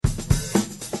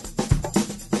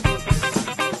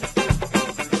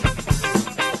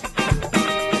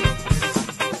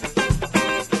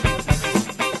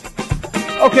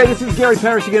Okay, this is Gary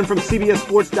Parrish again from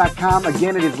CBSSports.com.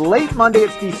 Again, it is late Monday.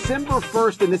 It's December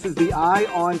 1st, and this is the Eye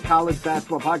on College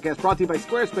Basketball podcast brought to you by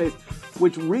Squarespace,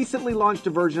 which recently launched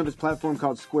a version of its platform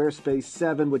called Squarespace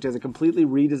 7, which has a completely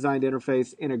redesigned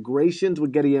interface, integrations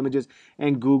with Getty Images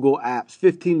and Google Apps,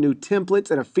 15 new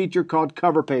templates, and a feature called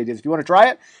Cover Pages. If you want to try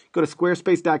it, go to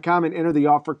squarespace.com and enter the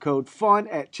offer code FUN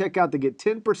at checkout to get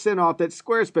 10% off. That's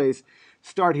Squarespace.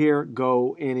 Start here,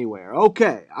 go anywhere.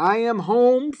 Okay, I am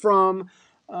home from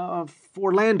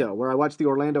Orlando, where I watched the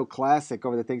Orlando Classic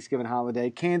over the Thanksgiving holiday.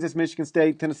 Kansas, Michigan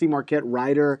State, Tennessee Marquette,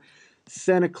 Rider,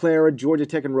 Santa Clara, Georgia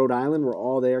Tech, and Rhode Island were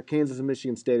all there. Kansas and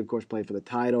Michigan State, of course, played for the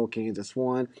title. Kansas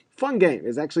won. Fun game.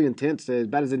 It's actually intense. It's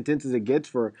about as intense as it gets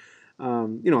for a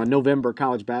November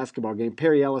college basketball game.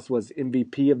 Perry Ellis was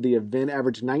MVP of the event,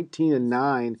 averaged 19 and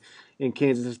 9 in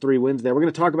Kansas' 3 wins there. We're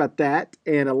going to talk about that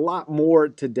and a lot more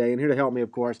today. And here to help me,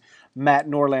 of course, Matt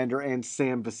Norlander and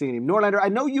Sam Vecini. Norlander, I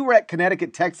know you were at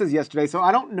Connecticut, Texas yesterday, so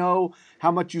I don't know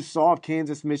how much you saw of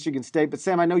Kansas, Michigan State. But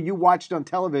Sam, I know you watched on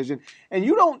television, and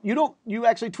you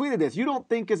actually tweeted this. You don't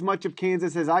think as much of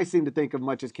Kansas as I seem to think of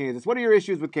much as Kansas. What are your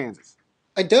issues with Kansas?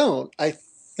 I don't. I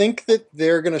think that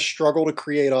they're going to struggle to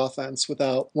create offense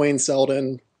without Wayne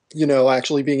Selden,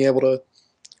 actually being able to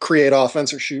create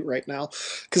offense or shoot right now.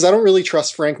 Because I don't really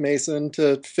trust Frank Mason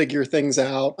to figure things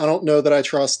out. I don't know that I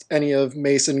trust any of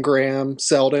Mason, Graham,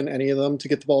 Selden, any of them to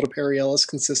get the ball to Perry Ellis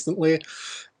consistently.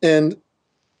 And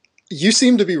you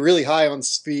seem to be really high on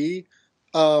Svi.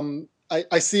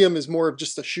 I see him as more of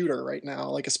just a shooter right now,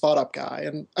 like a spot-up guy.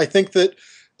 And I think that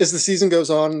as the season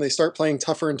goes on and they start playing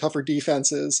tougher and tougher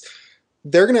defenses,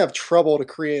 they're going to have trouble to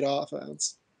create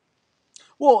offense.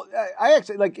 Well, I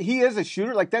actually, he is a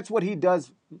shooter. That's what he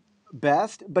does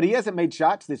best, but he hasn't made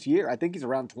shots this year. I think he's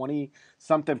around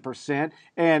 20-something%.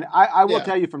 And I will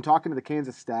tell you from talking to the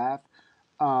Kansas staff,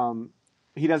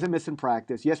 he doesn't miss in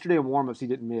practice. Yesterday in warmups, he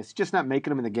didn't miss. Just not making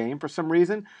them in the game for some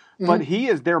reason. Mm-hmm. But he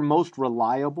is their most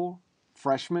reliable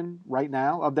freshman right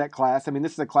now of that class. I mean,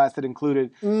 this is a class that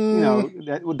included,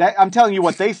 that I'm telling you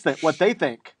what they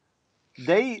think.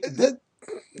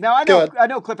 Now I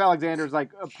know Cliff Alexander's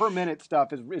per minute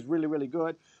stuff is really, really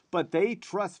good, but they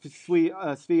trust Svi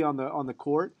on the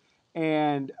court,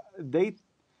 and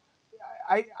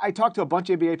I talked to a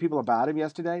bunch of NBA people about him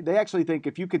yesterday. They actually think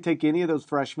if you could take any of those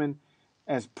freshmen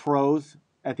as pros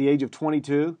at the age of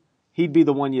 22, he'd be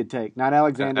the one you'd take. Not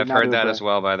Alexander. I've heard that as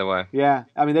well, by the way. Yeah,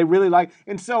 I mean they really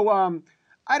and so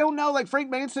I don't know, Frank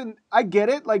Mason, I get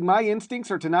it. My instincts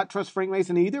are to not trust Frank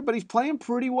Mason either, but he's playing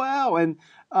pretty well. And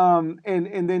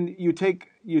then you take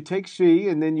Shea,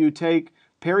 and then you take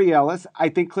Perry Ellis. I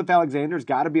think Cliff Alexander's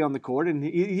got to be on the court, and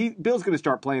Bill's going to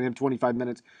start playing him 25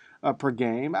 minutes per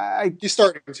game. You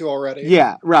started to already.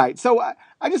 Yeah, right. So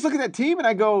I just look at that team and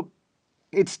I go,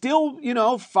 it's still,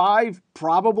 5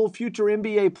 probable future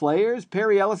NBA players.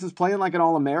 Perry Ellis is playing like an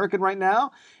All-American right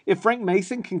now. If Frank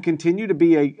Mason can continue to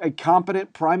be a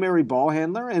competent primary ball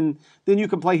handler, and then you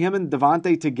can play him and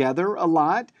Devontae together a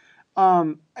lot.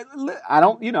 I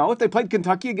don't, if they played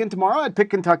Kentucky again tomorrow, I'd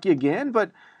pick Kentucky again.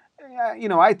 But,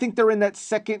 I think they're in that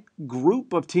second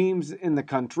group of teams in the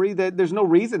country that there's no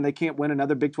reason they can't win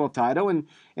another Big 12 title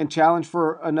and challenge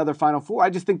for another Final Four. I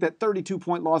just think that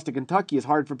 32-point loss to Kentucky is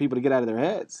hard for people to get out of their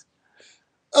heads.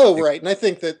 Oh, right. And I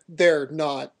think that they're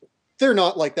not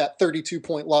like that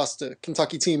 32-point loss to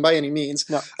Kentucky team by any means.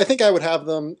 No. I think I would have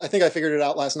them, I think I figured it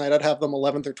out last night, I'd have them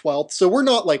 11th or 12th. So we're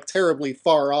not terribly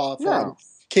far off from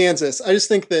Kansas. I just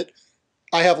think that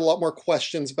I have a lot more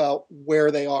questions about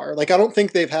where they are. I don't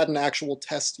think they've had an actual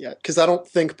test yet, because I don't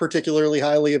think particularly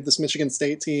highly of this Michigan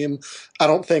State team. I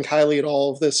don't think highly at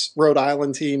all of this Rhode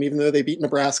Island team, even though they beat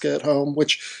Nebraska at home,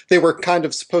 which they were kind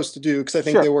of supposed to do, because I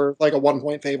think they were a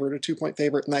 1-point favorite, a 2-point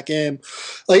favorite in that game.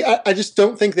 I just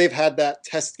don't think they've had that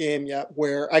test game yet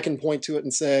where I can point to it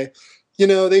and say,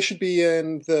 they should be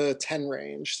in the 10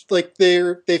 range.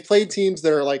 They've played teams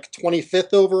that are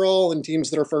 25th overall and teams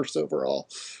that are 1st overall.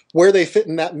 Where they fit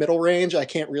in that middle range, I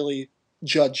can't really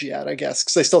judge yet, I guess,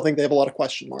 because I still think they have a lot of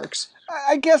question marks.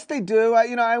 I guess they do.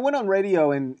 I went on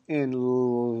radio in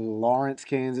Lawrence,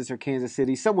 Kansas, or Kansas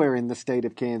City, somewhere in the state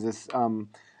of Kansas.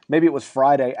 Maybe it was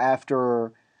Friday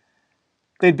after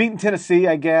they'd beaten Tennessee,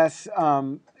 I guess.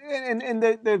 And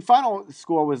the final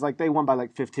score was they won by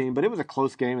 15, but it was a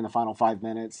close game in the final 5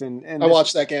 minutes. And I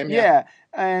watched that game. Yeah,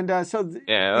 and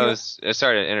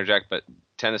sorry to interject, but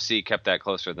Tennessee kept that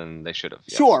closer than they should have.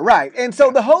 Yes. Sure, right. And so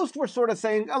the hosts were sort of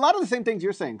saying a lot of the same things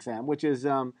you're saying, Sam, which is,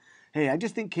 hey, I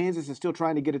just think Kansas is still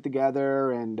trying to get it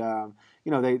together, and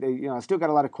they still got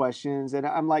a lot of questions. And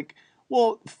I'm like,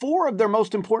 well, 4 of their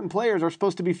most important players are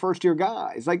supposed to be first-year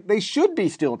guys. They should be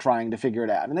still trying to figure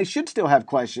it out, and they should still have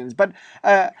questions. But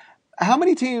How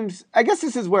many teams, I guess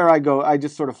this is where I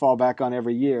just sort of fall back on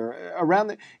every year.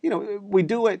 Around we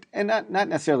do it, and not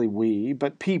necessarily we,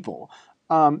 but people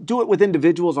do it with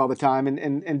individuals all the time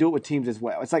and do it with teams as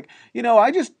well. It's like,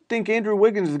 I just think Andrew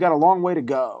Wiggins has got a long way to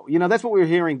go. That's what we were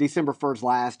hearing December 1st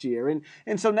last year.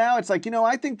 And so now it's like,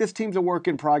 I think this team's a work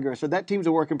in progress or that team's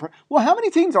a work in progress. Well, how many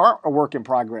teams are a work in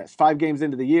progress 5 games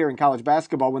into the year in college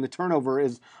basketball when the turnover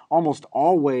is almost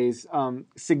always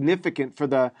significant for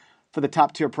the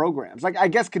top tier programs? Like, I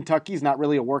guess Kentucky's not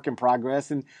really a work in progress,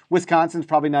 and Wisconsin's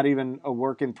probably not even a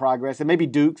work in progress, and maybe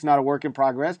Duke's not a work in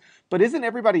progress. But isn't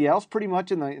everybody else pretty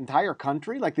much in the entire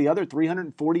country, like the other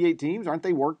 348 teams, aren't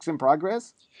they works in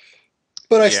progress?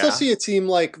 But I still see a team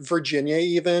like Virginia,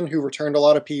 even, who returned a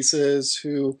lot of pieces,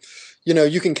 who,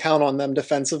 you can count on them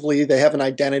defensively. They have an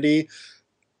identity.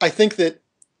 I think that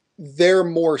they're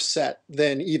more set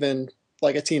than even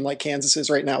like a team like Kansas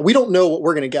is right now. We don't know what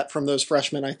we're going to get from those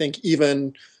freshmen, I think,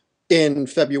 even in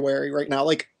February right now.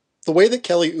 Like, the way that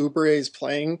Kelly Oubre is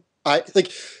playing,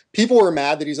 people were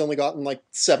mad that he's only gotten like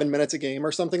 7 minutes a game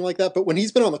or something like that. But when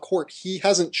he's been on the court, he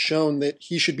hasn't shown that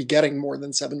he should be getting more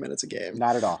than 7 minutes a game.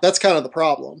 Not at all. That's kind of the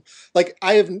problem. Like,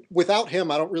 without him,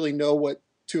 I don't really know what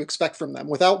to expect from them.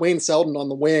 Without Wayne Selden on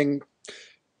the wing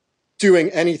doing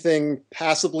anything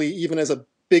passably, even as a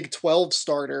Big 12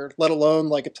 starter, let alone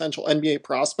like a potential NBA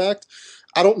prospect,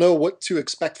 I don't know what to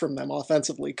expect from them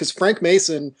offensively, because Frank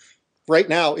Mason right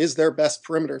now is their best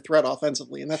perimeter threat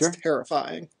offensively, and that's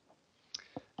terrifying.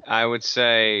 I would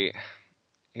say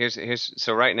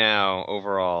so right now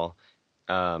overall,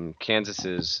 Kansas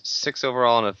is 6th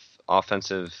overall in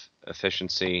offensive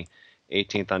efficiency,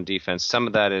 18th on defense. Some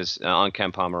of that is on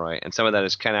Ken Pomeroy, and some of that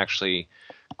is Ken actually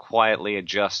quietly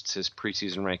adjusts his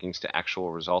preseason rankings to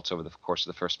actual results over the course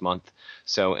of the first month.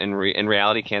 So in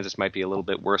reality, Kansas might be a little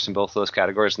bit worse in both of those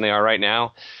categories than they are right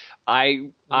now.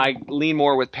 I lean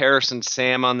more with Paris and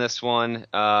Sam on this one,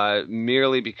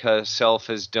 merely because Self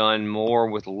has done more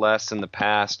with less in the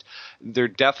past. There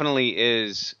definitely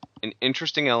is an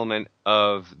interesting element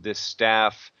of this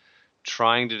staff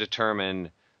trying to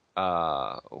determine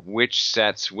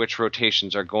which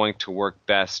rotations are going to work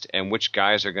best and which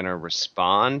guys are going to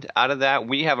respond out of that.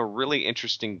 We have a really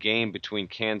interesting game between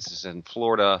Kansas and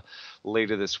Florida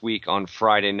later this week on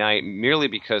Friday night, merely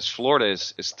because Florida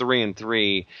is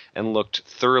 3-3 and looked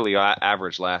thoroughly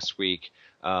average last week.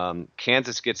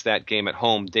 Kansas gets that game at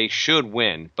home. They should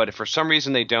win, but if for some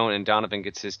reason they don't and Donovan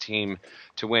gets his team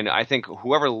to win, I think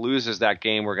whoever loses that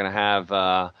game, we're going to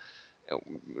have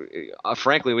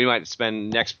frankly, we might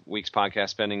spend next week's podcast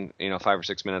spending 5 or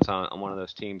 6 minutes on one of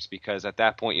those teams, because at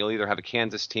that point you'll either have a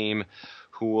Kansas team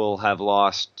who will have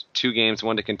lost 2 games,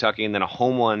 one to Kentucky and then a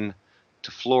home one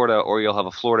to Florida, or you'll have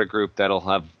a Florida group that'll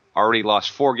have already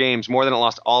lost 4 games, more than it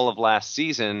lost all of last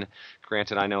season.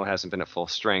 Granted, I know it hasn't been at full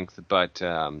strength, but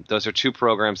those are 2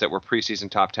 programs that were preseason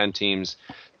top 10 teams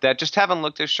that just haven't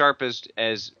looked as sharp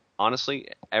as honestly,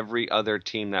 every other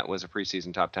team that was a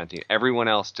preseason top 10 team. Everyone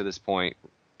else to this point,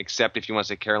 except if you want to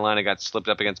say Carolina got slipped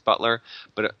up against Butler.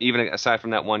 But even aside from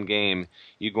that one game,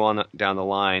 you go on down the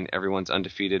line, everyone's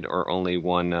undefeated or only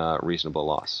one reasonable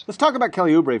loss. Let's talk about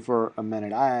Kelly Oubre for a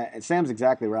minute. Sam's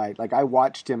exactly right. Like, I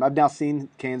watched him. I've now seen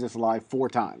Kansas live 4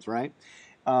 times, right?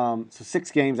 So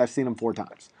 6 games, I've seen him 4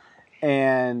 times.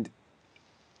 And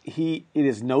it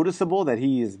is noticeable that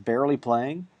he is barely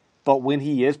playing. But when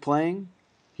he is playing,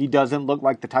 he doesn't look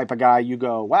like the type of guy you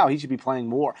go, wow, he should be playing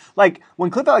more. Like, when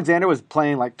Cliff Alexander was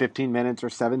playing like 15 minutes or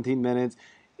 17 minutes,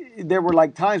 there were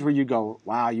like times where you go,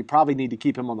 wow, you probably need to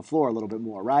keep him on the floor a little bit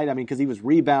more, right? I mean, because he was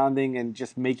rebounding and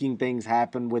just making things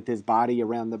happen with his body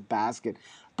around the basket.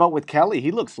 But with Kelly,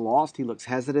 he looks lost. He looks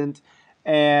hesitant.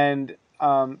 And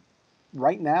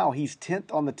right now, he's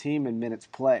 10th on the team in minutes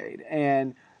played.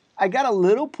 And I got a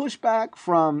little pushback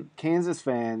from Kansas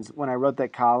fans when I wrote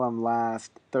that column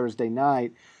last Thursday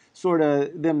night, sort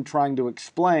of them trying to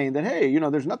explain that, hey,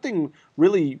 there's nothing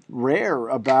really rare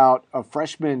about a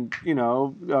freshman,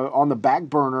 on the back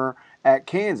burner at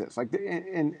Kansas. Like,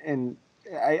 and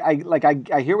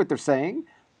I hear what they're saying,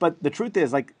 but the truth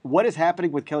is, like, what is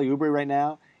happening with Kelly Oubre right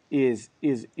now is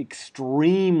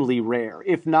extremely rare,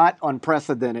 if not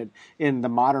unprecedented, in the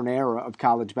modern era of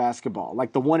college basketball.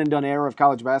 Like the one-and-done era of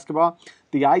college basketball,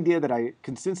 the idea that a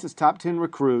consensus top 10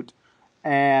 recruit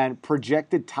and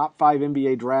projected top 5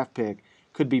 NBA draft pick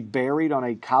could be buried on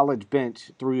a college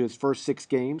bench through his first 6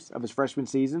 games of his freshman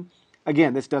season,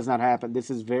 again, this does not happen. This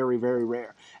is very, very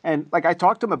rare. And like, I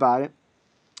talked to him about it,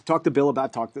 talked to Bill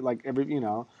about it, talked to like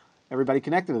everybody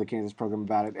connected to the Kansas program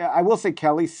about it. I will say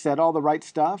Kelly said all the right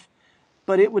stuff,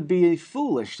 but it would be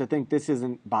foolish to think this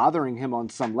isn't bothering him on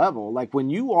some level. Like, when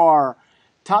you are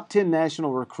top 10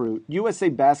 national recruit, USA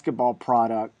basketball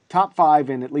product, top 5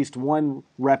 in at least one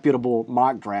reputable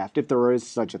mock draft, if there is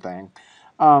such a thing,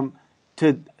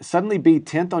 to suddenly be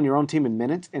 10th on your own team in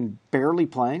minutes and barely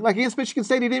playing. Like against Michigan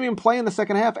State, he didn't even play in the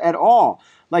second half at all.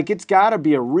 Like it's got to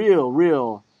be a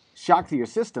real shock to your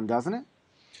system, doesn't it?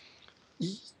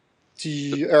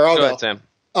 I'll go ahead,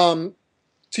 Sam.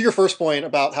 To your first point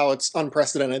about how it's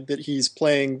unprecedented that he's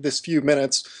playing this few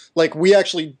minutes, like we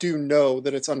actually do know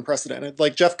that it's unprecedented.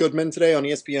 Like Jeff Goodman today on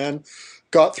ESPN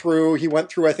he went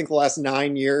through I think the last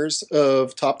 9 years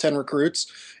of top 10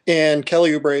 recruits, and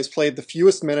Kelly Oubre has played the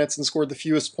fewest minutes and scored the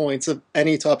fewest points of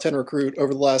any top 10 recruit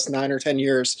over the last 9 or 10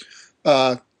 years.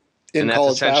 And that's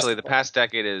college essentially basketball. The past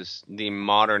decade is the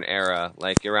modern era.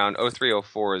 Like around 03,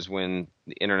 04 is when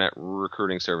the internet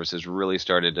recruiting services really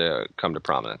started to come to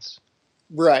prominence.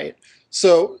 Right.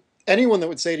 So anyone that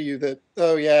would say to you that,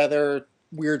 oh yeah, there are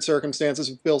weird circumstances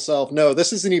with Bill Self. No,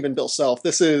 this isn't even Bill Self.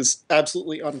 This is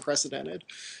absolutely unprecedented.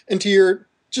 And to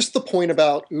just the point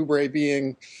about Oubre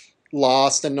being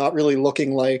lost and not really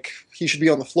looking like he should be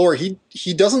on the floor, he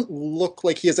doesn't look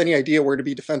like he has any idea where to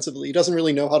be defensively. He doesn't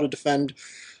really know how to defend,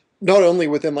 not only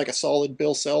within like a solid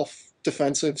Bill Self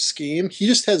defensive scheme, he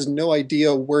just has no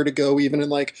idea where to go even in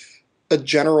like a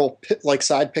general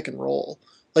side pick and roll.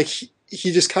 Like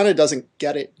he just kind of doesn't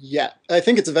get it yet. I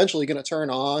think it's eventually going to turn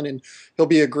on, and he'll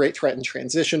be a great threat in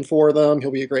transition for them.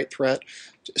 He'll be a great threat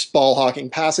just ball hawking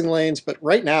passing lanes, but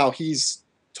right now he's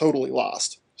totally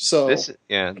lost. So this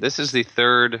is the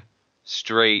third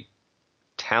straight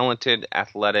talented,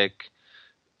 athletic,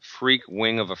 freak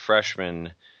wing of a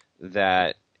freshman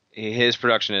that his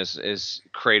production is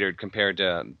cratered compared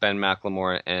to Ben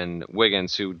McLemore and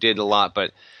Wiggins, who did a lot,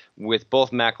 but with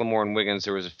both McLemore and Wiggins,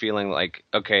 there was a feeling like,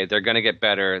 okay, they're going to get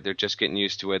better. They're just getting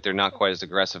used to it. They're not quite as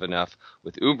aggressive enough.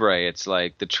 With Oubre, it's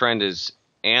like the trend is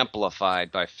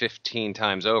amplified by 15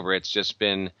 times over. It's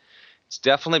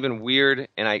definitely been weird.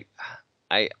 And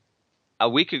a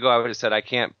week ago, I would have said I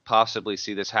can't possibly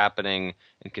see this happening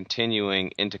and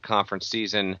continuing into conference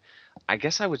season. I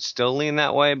guess I would still lean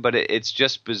that way, but it's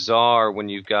just bizarre when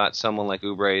you've got someone like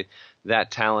Oubre that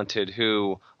talented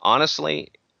who,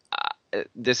 honestly,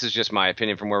 this is just my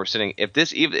opinion from where we're sitting. If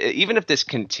this even if this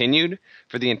continued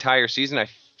for the entire season, I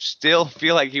still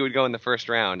feel like he would go in the first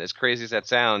round. As crazy as that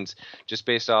sounds, just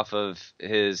based off of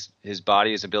his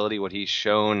body, his ability, what he's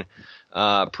shown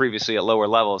previously at lower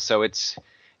levels. So it's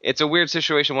a weird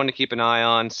situation, one to keep an eye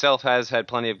on. Self has had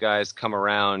plenty of guys come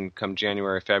around come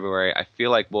January, February. I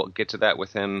feel like we'll get to that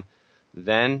with him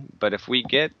then. But if we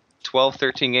get 12,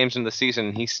 13 games in the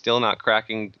season, he's still not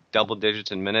cracking double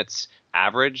digits in minutes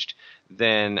averaged,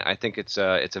 then I think it's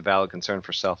a valid concern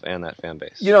for Self and that fan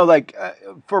base.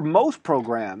 For most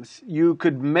programs, you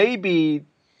could maybe,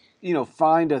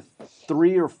 find a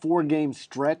 3 or 4 game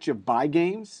stretch of bye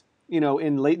games,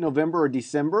 in late November or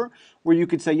December, where you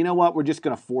could say, you know what, we're just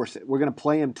going to force it. We're going to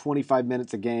play him 25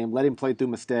 minutes a game, let him play through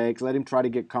mistakes, let him try to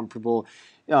get comfortable,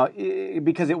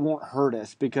 because it won't hurt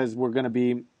us, because we're going to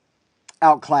be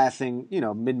outclassing,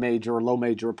 mid-major or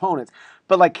low-major opponents.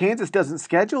 But like Kansas doesn't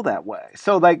schedule that way.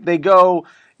 So like they go,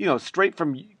 straight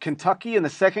from Kentucky in the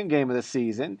second game of the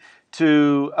season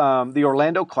to the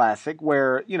Orlando Classic,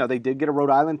 where, they did get a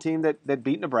Rhode Island team that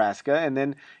beat Nebraska, and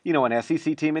then, an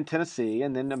SEC team in Tennessee,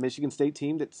 and then a Michigan State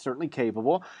team that's certainly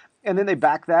capable. And then they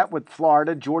back that with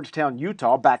Florida, Georgetown,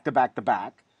 Utah, back to back to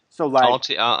back. So like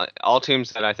all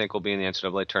teams that I think will be in the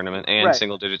NCAA tournament and right.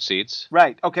 single-digit seeds.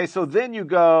 Right. Okay. So then you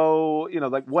go,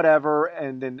 like whatever,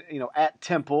 and then at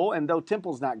Temple, and though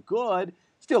Temple's not good,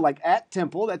 still like at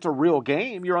Temple, that's a real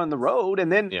game. You're on the road,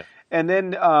 and then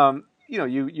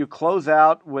you close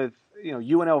out with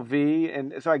UNLV,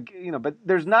 and so but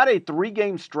there's not a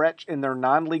 3-game stretch in their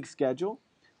non-league schedule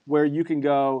where you can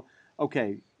go,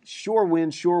 okay, sure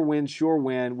win.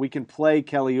 We can play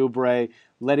Kelly Oubre.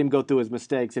 Let him go through his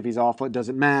mistakes. If he's awful, it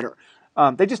doesn't matter.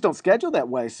 They just don't schedule that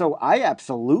way. So I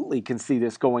absolutely can see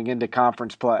this going into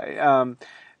conference play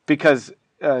because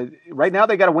right now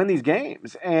they got to win these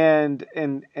games, and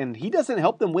he doesn't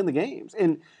help them win the games.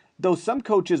 And though some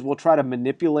coaches will try to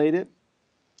manipulate it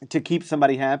to keep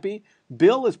somebody happy,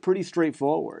 Bill is pretty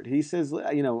straightforward. He says,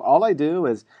 all I do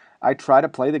is I try to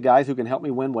play the guys who can help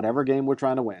me win whatever game we're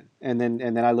trying to win, and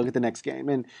then I look at the next game.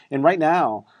 And right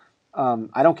now,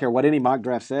 I don't care what any mock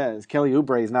draft says, Kelly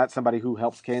Oubre is not somebody who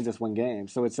helps Kansas win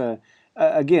games. So it's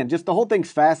again, just the whole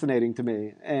thing's fascinating to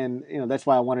me, and that's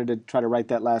why I wanted to try to write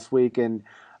that last week, and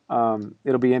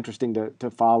it'll be interesting to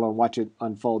follow and watch it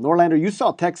unfold. And Orlando, you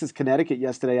saw Texas Connecticut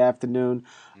yesterday afternoon,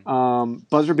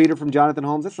 buzzer beater from Jonathan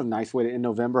Holmes. That's a nice way to end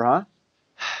November, huh?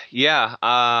 Yeah,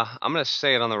 I'm going to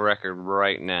say it on the record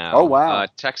right now. Oh, wow.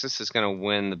 Texas is going to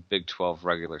win the Big 12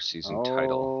 regular season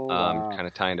title. Oh, wow. Kind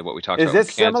of tying to what we talked Is about with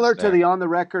this Kansas similar to there. the on the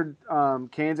record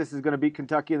Kansas is going to beat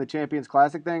Kentucky in the Champions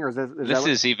Classic thing, or is This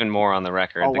is even more on the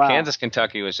record. Oh, The wow. Kansas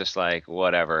Kentucky was just like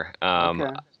whatever.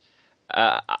 Okay.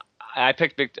 I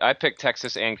picked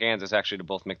Texas and Kansas actually to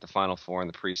both make the Final Four in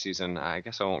the preseason. I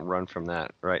guess I won't run from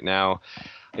that right now.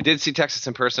 I did see Texas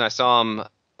in person. I saw them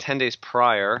 9 days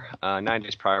prior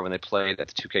when they played at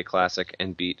the 2K Classic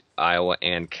and beat Iowa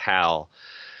and Cal.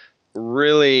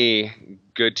 Really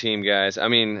good team, guys. I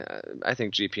mean, I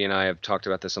think GP and I have talked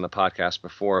about this on the podcast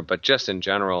before, but just in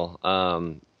general,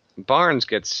 Barnes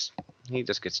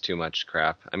just gets too much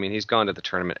crap. I mean, he's gone to the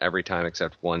tournament every time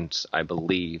except once, I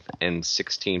believe, in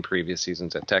 16 previous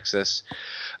seasons at Texas.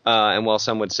 And while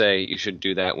some would say you should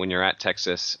do that when you're at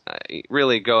Texas,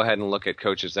 really go ahead and look at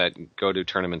coaches that go to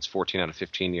tournaments 14 out of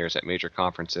 15 years at major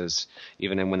conferences.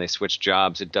 Even when they switch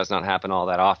jobs, it does not happen all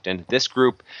that often. This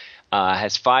group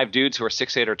has 5 dudes who are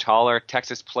 6'8" or taller.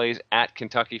 Texas plays at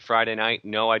Kentucky Friday night.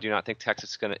 No, I do not think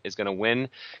Texas is gonna win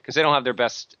because they don't have their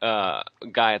best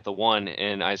guy at the 1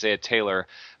 in Isaiah Taylor.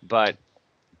 But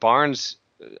Barnes,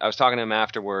 I was talking to him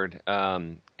afterward,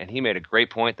 and he made a great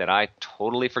point that I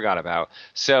totally forgot about.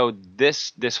 So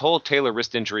this whole Taylor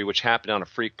wrist injury, which happened on a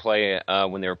freak play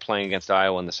when they were playing against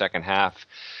Iowa in the second half,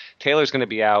 Taylor's going to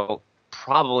be out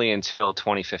probably until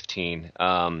 2015.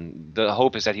 The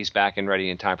hope is that he's back and ready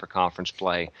in time for conference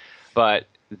play. But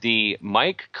the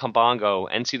Mike Kabongo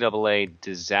NCAA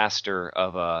disaster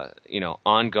of a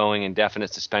ongoing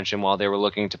indefinite suspension while they were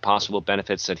looking to possible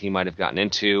benefits that he might have gotten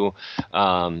into,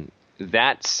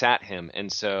 that sat him.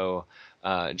 And so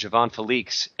Javon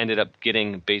Felix ended up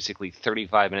getting basically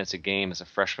 35 minutes a game as a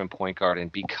freshman point guard.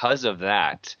 And because of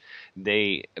that,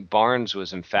 Barnes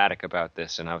was emphatic about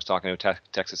this, and I was talking to a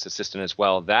Texas assistant as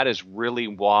well. That is really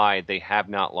why they have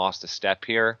not lost a step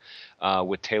here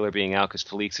with Taylor being out, because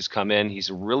Felix has come in. He's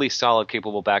a really solid,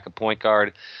 capable backup point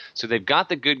guard. So they've got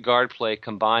the good guard play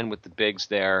combined with the bigs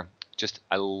there.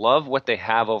 I love what they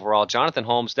have overall. Jonathan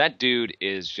Holmes, that dude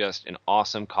is just an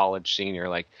awesome college senior.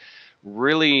 Like,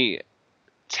 really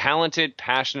talented,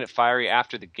 passionate, fiery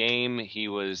after the game. He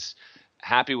was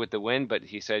happy with the win, but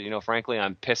he said, frankly,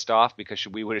 I'm pissed off because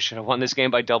we should have won this game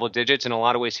by double digits. In a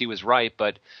lot of ways, he was right,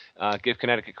 but give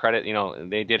Connecticut credit.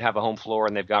 They did have a home floor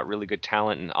and they've got really good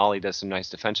talent, and Ollie does some nice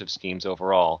defensive schemes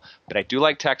overall. But I do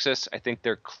like Texas. I think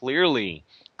they're clearly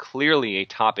a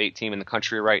top 8 team in the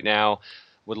country right now.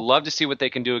 Would love to see what they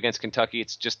can do against Kentucky.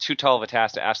 It's just too tall of a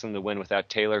task to ask them to win without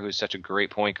Taylor, who's such a great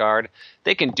point guard.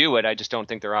 They can do it. I just don't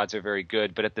think their odds are very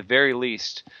good. But at the very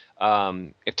least,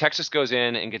 if Texas goes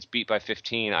in and gets beat by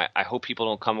 15, I hope people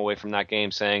don't come away from that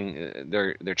game saying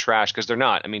they're trash, because they're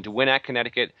not. I mean, to win at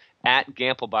Connecticut, at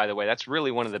Gamble, by the way, that's really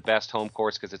one of the best home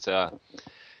courts because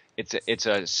it's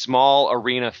a small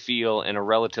arena feel in a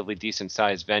relatively decent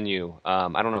sized venue. I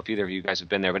don't know if either of you guys have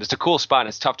been there, but it's a cool spot and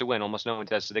it's tough to win. Almost no one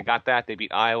does. So they got that. They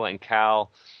beat Iowa and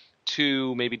Cal,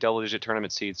 2 maybe double-digit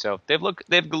tournament seeds. So they've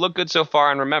looked good so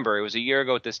far. And remember, it was a year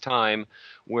ago at this time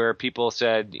where people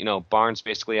said, Barnes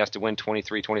basically has to win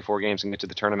 23, 24 games and get to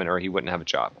the tournament or he wouldn't have a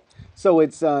job. So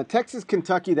it's Texas,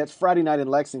 Kentucky. That's Friday night in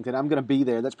Lexington. I'm going to be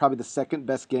there. That's probably the second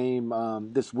best game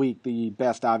this week. The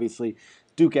best, obviously,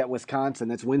 Duke at Wisconsin.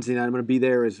 That's Wednesday night. I'm going to be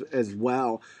there as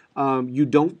well. You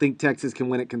don't think Texas can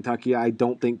win at Kentucky. I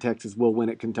don't think Texas will win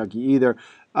at Kentucky either.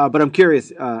 But I'm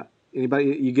curious. Anybody?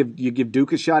 You give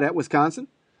Duke a shot at Wisconsin?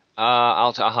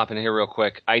 I'll hop in here real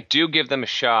quick. I do give them a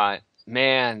shot.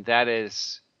 Man, that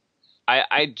is.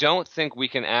 I don't think we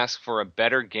can ask for a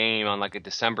better game on like a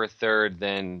December 3rd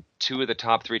than 2 of the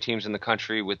top 3 teams in the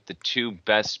country with the 2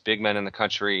 best big men in the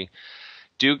country.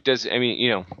 Duke does. I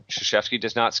mean, Krzyzewski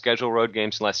does not schedule road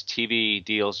games unless TV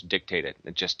deals dictate it.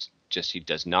 It just he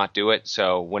does not do it.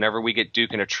 So whenever we get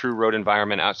Duke in a true road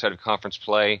environment outside of conference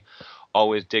play,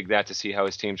 always dig that to see how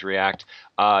his teams react.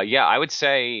 Yeah, I would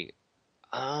say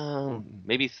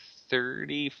maybe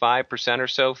 35% or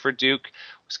so for Duke.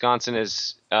 Wisconsin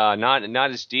is not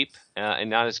as deep and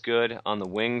not as good on the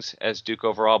wings as Duke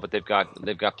overall, but they've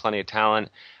got plenty of talent.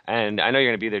 And I know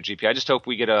you're going to be there, GP. I just hope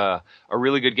we get a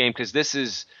really good game, because this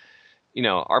is,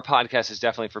 our podcast is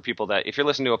definitely for people that, if you're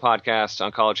listening to a podcast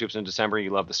on college hoops in December,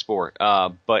 you love the sport.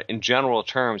 But in general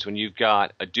terms, when you've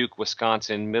got a Duke,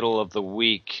 Wisconsin, middle of the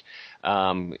week,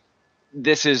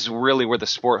 this is really where the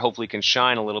sport hopefully can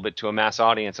shine a little bit to a mass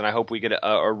audience, and I hope we get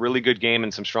a really good game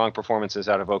and some strong performances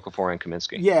out of Okafor and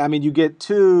Kaminsky. Yeah, I mean, you get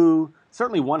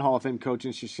certainly one Hall of Fame coach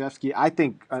in Krzyzewski. I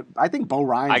think Bo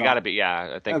Ryan's.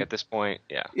 I think at this point,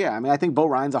 yeah. Yeah, I mean, I think Bo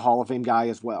Ryan's a Hall of Fame guy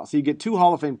as well. So you get 2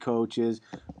 Hall of Fame coaches,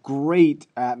 great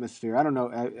atmosphere. I don't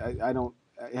know,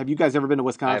 have you guys ever been to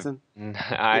Wisconsin?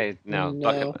 No,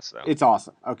 bucket list though. It's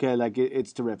awesome. Okay, like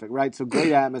it's terrific, right? So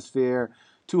great atmosphere,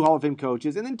 2 Hall of Fame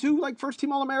coaches, and then 2 like first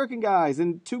team All American guys,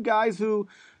 and 2 guys who,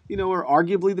 are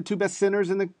arguably the 2 best centers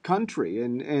in the country,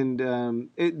 and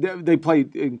they play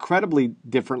incredibly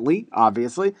differently,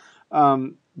 obviously,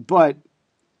 but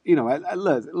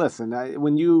listen,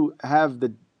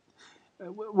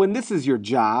 when this is your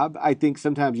job, I think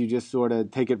sometimes you just sort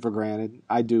of take it for granted.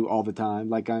 I do all the time.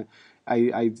 Like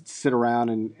I sit around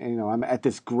and I'm at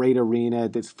this great arena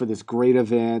for this great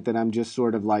event, and I'm just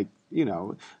sort of like,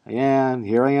 yeah,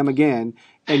 here I am again,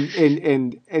 and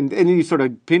then you sort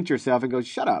of pinch yourself and go,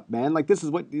 shut up, man! Like this is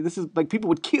like people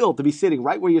would kill to be sitting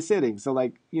right where you're sitting. So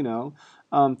like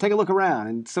take a look around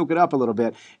and soak it up a little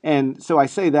bit. And so I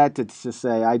say that to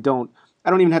say I don't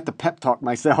even have to pep talk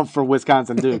myself for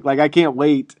Wisconsin Duke. Like I can't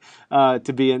wait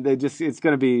to be in. It's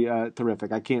going to be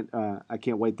terrific. I can't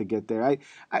wait to get there.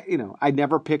 I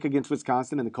never pick against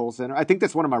Wisconsin in the Kohl Center. I think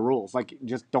that's one of my rules. Like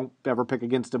just don't ever pick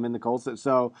against them in the Kohl Center.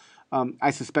 So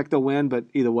I suspect they'll win, but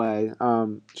either way,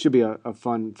 should be a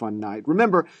fun night.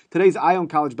 Remember, today's Eye on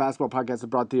College Basketball podcast is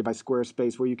brought to you by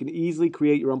Squarespace, where you can easily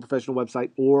create your own professional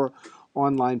website or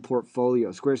online portfolio.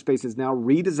 Squarespace is now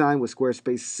redesigned with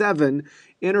Squarespace 7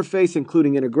 interface,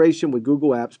 including integration with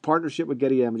Google Apps, partnership with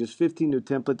Getty Images, 15 new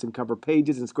templates and cover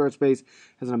pages, and Squarespace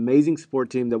has an amazing support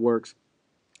team that works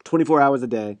 24 hours a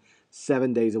day,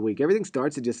 7 days a week. Everything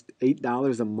starts at just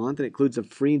 $8 a month and includes a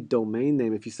free domain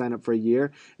name if you sign up for a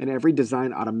year. And every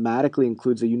design automatically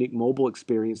includes a unique mobile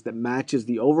experience that matches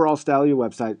the overall style of your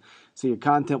website, so your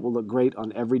content will look great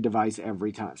on every device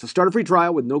every time. So start a free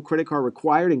trial with no credit card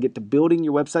required and get to building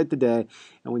your website today.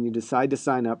 And when you decide to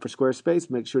sign up for Squarespace,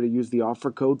 make sure to use the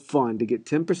offer code FUN to get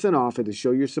 10% off and to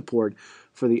show your support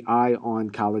for the Eye on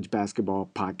College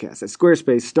Basketball podcast. At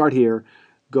Squarespace, start here,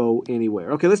 go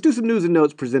anywhere. Okay, let's do some news and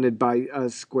notes presented by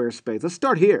Squarespace. Let's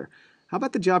start here. How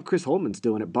about the job Chris Holtmann's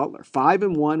doing at Butler?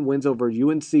 5-1 wins over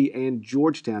UNC and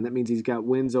Georgetown. That means he's got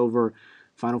wins over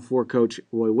Final Four coach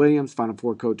Roy Williams, Final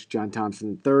Four coach John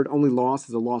Thompson III. Only loss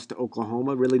is a loss to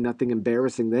Oklahoma. Really nothing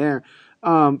embarrassing there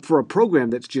for a program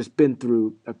that's just been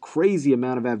through a crazy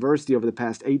amount of adversity over the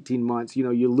past 18 months.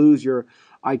 You lose your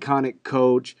iconic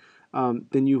coach.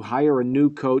 Then you hire a new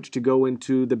coach to go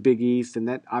into the Big East, and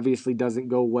that obviously doesn't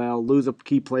go well. Lose a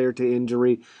key player to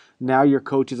injury. Now your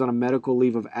coach is on a medical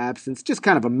leave of absence. Just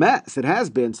kind of a mess. It has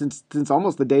been since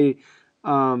almost the day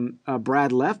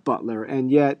Brad left Butler. And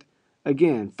yet,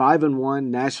 again, 5-1,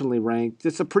 nationally ranked.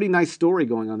 It's a pretty nice story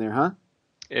going on there, huh?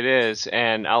 It is,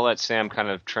 and I'll let Sam kind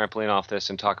of trampoline off this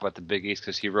and talk about the Big East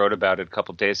because he wrote about it a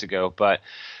couple days ago. But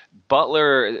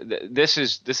Butler, this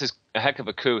is a heck of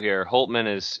a coup here. Holtmann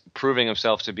is proving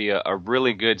himself to be a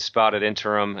really good spot at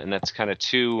interim, and that's kind of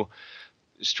 2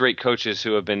 straight coaches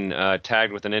who have been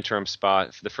tagged with an interim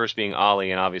spot. The first being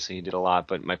Ollie, and obviously he did a lot.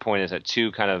 But my point is that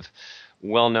 2 kind of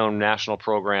well-known national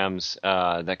programs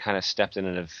that kind of stepped in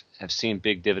and have seen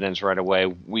big dividends right away.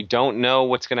 We don't know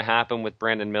what's going to happen with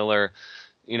Brandon Miller.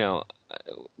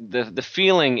 The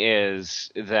feeling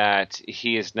is that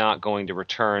he is not going to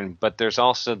return, but there's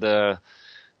also the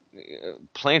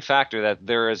plain factor that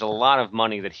there is a lot of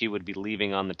money that he would be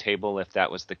leaving on the table if that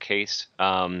was the case.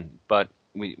 But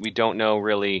we don't know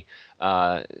really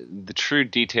the true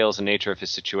details and nature of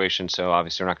his situation, so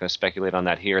obviously we're not going to speculate on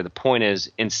that here. The point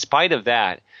is, in spite of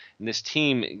that, this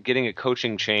team getting a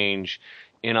coaching change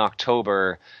in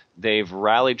October, they've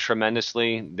rallied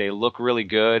tremendously. They look really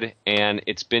good, and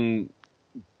it's been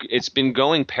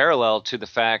going parallel to the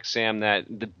fact, Sam, that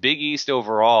the Big East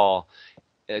overall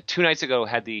 2 nights ago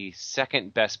had the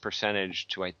second best percentage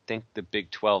to, I think, the Big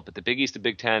 12. But the Big East, the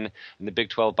Big 10, and the Big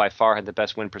 12 by far had the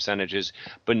best win percentages.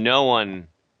 But no one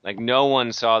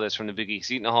saw this from the Big East.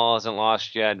 Seton Hall hasn't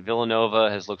lost yet.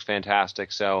 Villanova has looked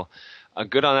fantastic. So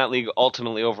good on that league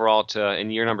ultimately overall to,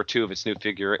 in year number 2 of its new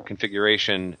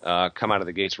configuration, come out of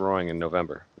the gates roaring in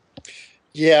November.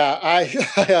 Yeah, I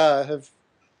have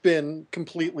been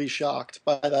completely shocked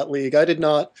by that league. I did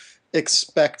not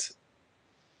expect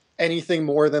anything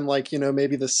more than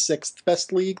maybe the 6th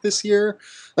best league this year.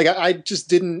 I just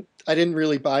didn't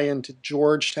really buy into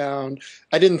Georgetown.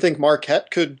 I didn't think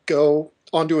Marquette could go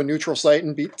onto a neutral site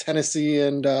and beat Tennessee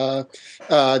and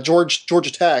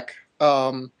Georgia Tech.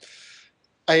 I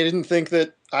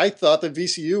thought that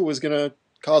VCU was going to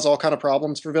cause all kind of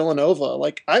problems for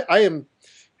Villanova. I am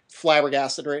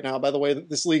flabbergasted right now by the way that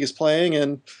this league is playing,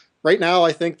 and right now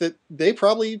I think that they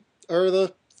probably are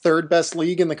the 3rd best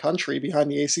league in the country behind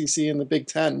the ACC and the Big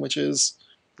Ten, which is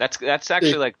that's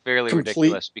actually fairly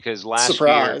ridiculous because last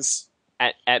surprise.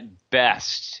 Year at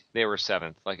best they were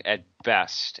 7th, at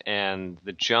best, and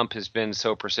the jump has been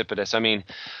so precipitous. I mean,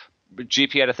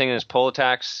 GP had a thing in his poll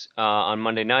attacks on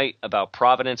Monday night about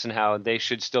Providence and how they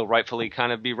should still rightfully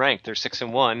kind of be ranked. They're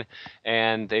 6-1,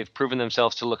 and they've proven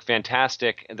themselves to look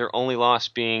fantastic. Their only loss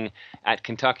being at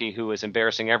Kentucky, who is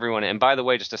embarrassing everyone. And by the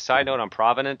way, just a side note on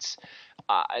Providence.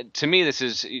 To me, this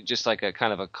is just like a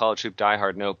kind of a college hoop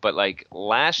diehard note, but like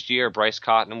last year, Bryce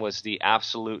Cotton was the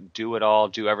absolute do-it-all,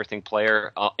 do-everything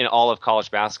player in all of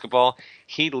college basketball.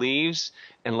 He leaves,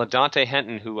 and LaDonte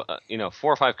Henton, who 4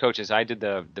 or 5 coaches, I did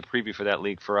the preview for that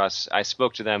league for us. I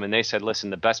spoke to them, and they said, "Listen,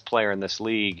 the best player in this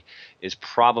league is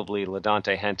probably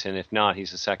LaDonte Henton. If not,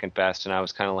 he's the second best." And I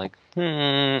was kind of like,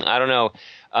 I don't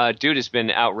know. Dude has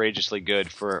been outrageously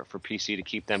good for PC to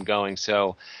keep them going.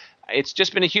 So. It's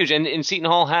just been a huge, and Seton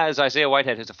Hall has Isaiah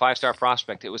Whitehead, who's a 5-star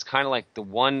prospect. It was kind of like the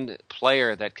one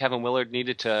player that Kevin Willard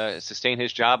needed to sustain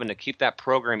his job and to keep that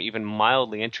program even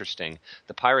mildly interesting.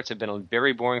 The Pirates have been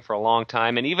very boring for a long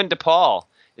time, and even DePaul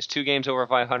is 2 games over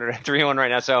 500 at 3-1 right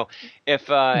now. So if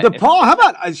DePaul, how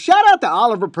about a shout out to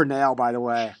Oliver Purnell, by the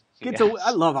way. I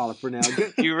love Oliver Purnell.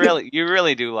 You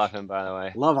really do love him, by the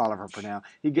way. Love Oliver Purnell.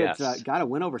 He got a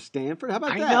win over Stanford. How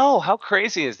about that? I know. How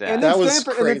crazy is that? And that was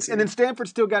crazy. And then Stanford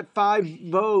still got 5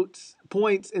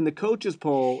 points in the coaches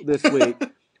poll this week,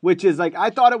 which is like, I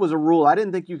thought it was a rule. I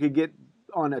didn't think you could get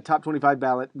on a top 25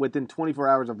 ballot within 24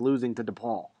 hours of losing to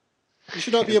DePaul. You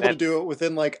should not be able to do it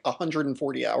within like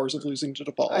 140 hours of losing to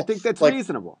DePaul. I think that's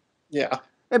reasonable. Yeah.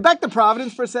 And back to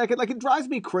Providence for a second, like it drives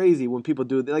me crazy when people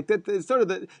do like that. It's sort of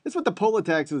that's what the poll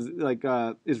attacks is like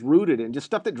is rooted in, just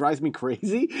stuff that drives me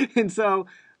crazy. And so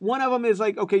one of them is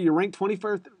like, okay, you're ranked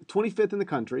 25th in the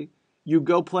country, you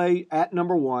go play at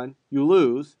number 1, you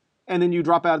lose, and then you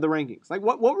drop out of the rankings. Like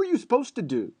what were you supposed to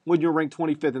do when you're ranked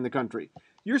 25th in the country?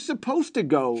 You're supposed to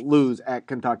go lose at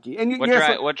Kentucky. And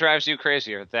what drives you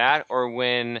crazier, that or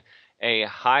when a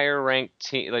higher ranked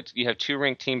team, like you have 2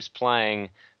 ranked teams playing?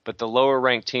 But the lower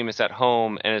ranked team is at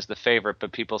home and is the favorite,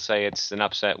 but people say it's an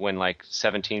upset when like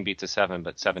 17 beats a 7,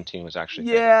 but 17 was actually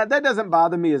favorite. That doesn't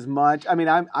bother me as much. I mean,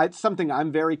 it's something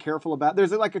I'm very careful about.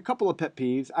 There's like a couple of pet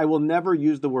peeves. I will never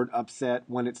use the word upset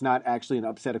when it's not actually an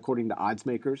upset according to odds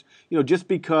makers. Just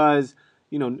because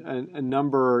a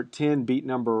number 10 beat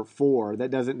number 4, that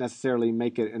doesn't necessarily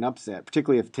make it an upset,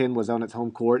 particularly if 10 was on its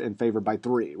home court and favored by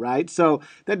 3, right? So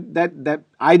that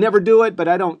I never do it, but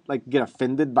I don't like get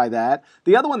offended by that.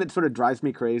 The other one that sort of drives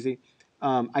me crazy,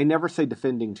 I never say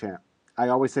defending champ. I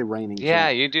always say reigning champ. Yeah,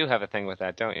 you do have a thing with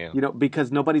that, don't you?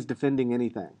 Because nobody's defending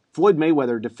anything. Floyd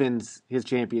Mayweather defends his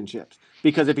championships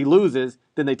because if he loses,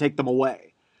 then they take them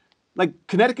away. Like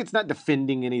Connecticut's not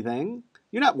defending anything.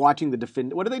 You're not watching the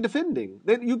defend. What are they defending?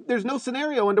 There's no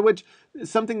scenario under which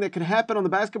something that could happen on the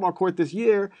basketball court this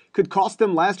year could cost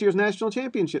them last year's national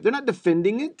championship. They're not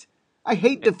defending it. I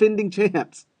hate defending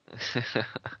champs.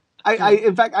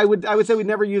 In fact, I would say we'd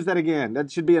never use that again.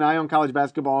 That should be an eye on college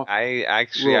basketball. I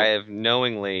have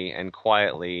knowingly and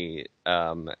quietly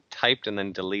typed and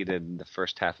then deleted the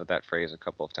first half of that phrase a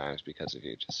couple of times because of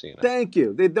you. Just so you know. Thank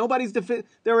you. Nobody's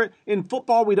in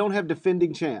football. We don't have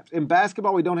defending champs. In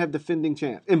basketball, we don't have defending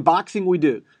champs. In boxing, we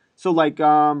do. So like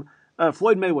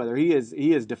Floyd Mayweather,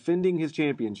 he is defending his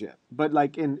championship. But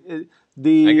like in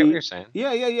I get what you're saying.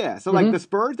 Yeah. So like the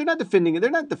Spurs, they're not defending it.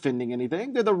 They're not defending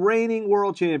anything. They're the reigning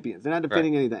world champions. They're not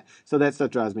defending anything. So that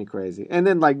stuff drives me crazy. And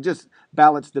then like just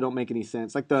ballots that don't make any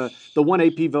sense. Like the one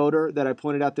AP voter that I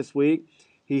pointed out this week,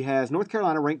 he has North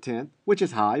Carolina ranked 10th, which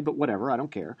is high, but whatever, I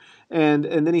don't care. And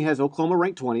then he has Oklahoma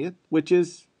ranked 20th, which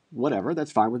is whatever,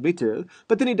 that's fine with me too.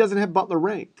 But then he doesn't have Butler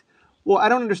ranked. Well, I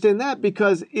don't understand that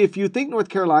because if you think North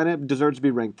Carolina deserves to be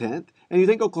ranked 10th and you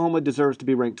think Oklahoma deserves to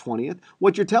be ranked 20th,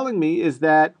 what you're telling me is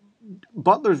that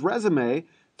Butler's resume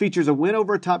features a win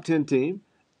over a top 10 team,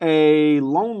 a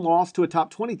lone loss to a top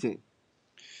 20 team.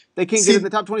 They can't get in the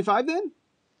top 25 then?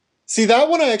 See, that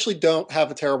one I actually don't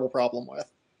have a terrible problem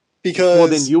with. Because well,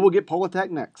 then you will get poll attack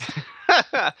next.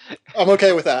 I'm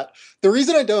okay with that. The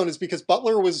reason I don't is because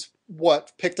Butler was,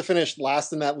 picked to finish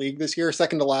last in that league this year,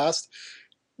 second to last.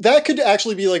 That could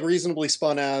actually be like reasonably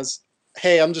spun as,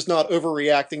 hey, I'm just not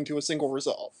overreacting to a single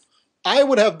result. I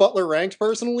would have Butler ranked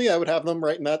personally. I would have them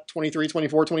right in that 23,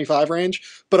 24, 25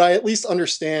 range. But I at least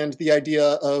understand the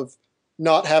idea of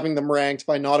not having them ranked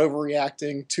by not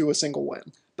overreacting to a single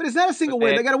win. But it's not a single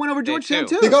win. They got to win over Georgetown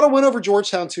too. They got to win over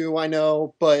Georgetown too, I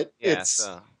know. But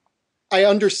I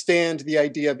understand the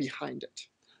idea behind it,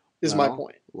 is my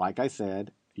point. Like I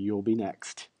said, you'll be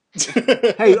next.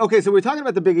 Hey, okay, so we're talking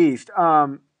about the Big East.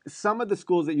 Some of the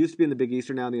schools that used to be in the Big East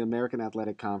are now in the American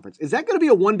Athletic Conference. Is that going to be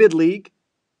a one-bid league?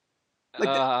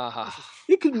 Like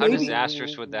it could how maybe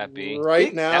disastrous would that be?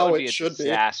 Right That would now, be it a should be.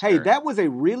 disaster. Hey, that was a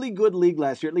really good league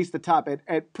last year, at least the top.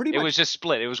 At pretty It much, was just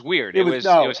split. It was weird. it was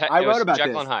no. I wrote about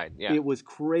Jekyll this. and Hyde. Yeah. It was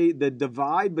crazy. The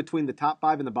divide between the top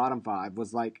 5 and the bottom 5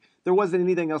 was like there wasn't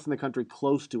anything else in the country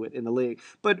close to it in the league.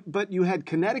 But you had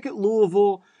Connecticut,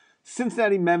 Louisville,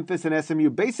 Cincinnati, Memphis, and SMU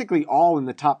basically all in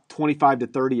the top 25 to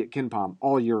 30 at KenPom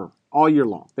all year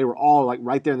long. They were all like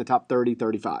right there in the top 30,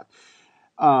 35.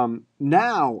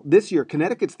 Now, this year,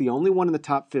 Connecticut's the only one in the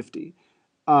top 50.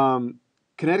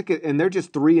 Connecticut, and they're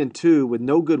just 3-2 with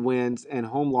no good wins and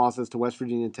home losses to West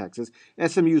Virginia and Texas.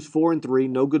 SMU's 4-3,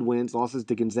 no good wins, losses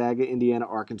to Gonzaga, Indiana,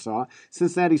 Arkansas.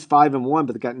 Cincinnati's 5-1,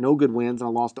 but they got no good wins and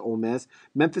a loss to Ole Miss.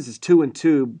 Memphis is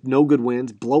 2-2, no good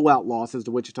wins, blowout losses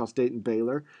to Wichita State and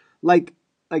Baylor. Like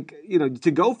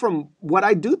to go from what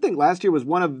I do think last year was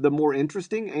one of the more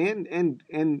interesting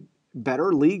and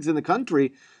better leagues in the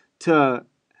country to.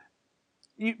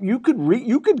 You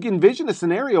could envision a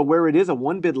scenario where it is a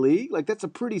one-bid league. Like, that's a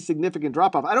pretty significant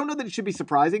drop-off. I don't know that it should be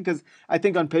surprising because I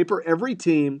think on paper every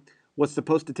team was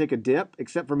supposed to take a dip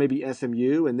except for maybe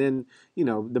SMU, and then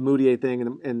the Moutier thing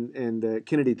and the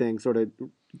Kennedy thing sort of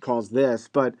caused this.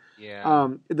 But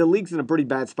the league's in a pretty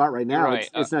bad spot right now. Right.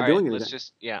 It's not doing anything.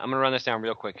 I'm going to run this down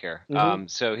real quick here. Mm-hmm.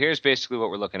 So here's basically what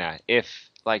we're looking at.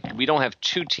 If we don't have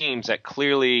two teams that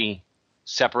clearly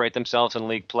separate themselves in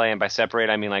league play, and by separate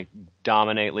I mean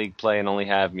dominate league play and only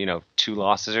have 2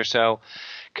 losses or so.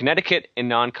 Connecticut in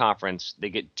non-conference, they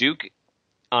get Duke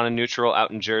on a neutral out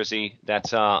in Jersey.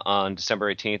 That's on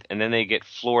December 18th, and then they get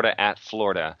Florida at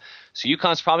Florida. So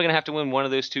UConn's probably going to have to win one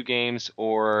of those 2 games,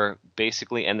 or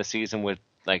basically end the season with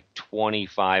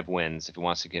 25 wins if it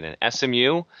wants to get in.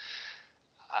 SMU.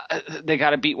 They got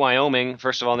to beat Wyoming,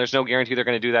 first of all, and there's no guarantee they're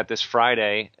going to do that this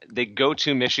Friday. They go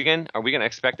to Michigan. Are we going to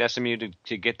expect SMU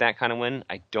to get that kind of win?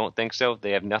 I don't think so.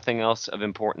 They have nothing else of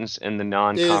importance in the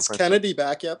non-conference. Is Kennedy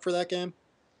back yet for that game?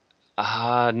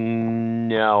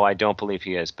 No, I don't believe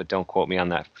he is, but don't quote me on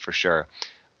that for sure.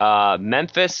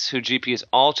 Memphis, who GP is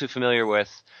all too familiar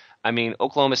with. I mean,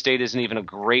 Oklahoma State isn't even a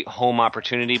great home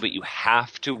opportunity, but you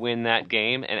have to win that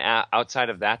game, and outside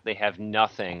of that, they have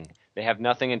nothing. They have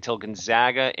nothing until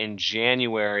Gonzaga in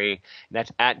January. That's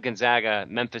at Gonzaga.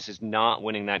 Memphis is not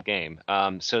winning that game.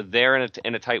 So they're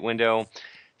in a tight window.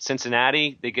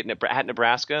 Cincinnati, they get at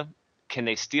Nebraska. Can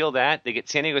they steal that? They get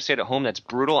San Diego State at home. That's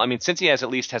brutal. I mean, Cincy at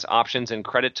least has options, and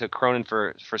credit to Cronin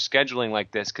for scheduling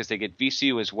like this, because they get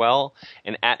VCU as well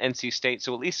and at NC State.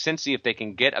 So at least Cincy, if they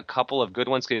can get a couple of good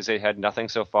ones, because they had nothing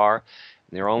so far.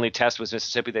 Their only test was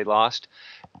Mississippi. They lost.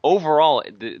 Overall,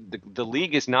 the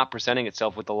league is not presenting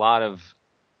itself with a lot of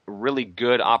really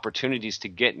good opportunities to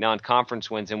get non-conference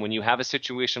wins. And when you have a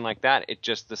situation like that,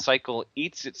 the cycle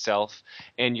eats itself,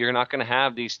 and you're not going to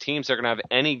have these teams that are going to have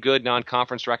any good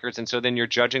non-conference records. And so then you're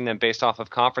judging them based off of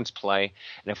conference play.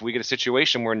 And if we get a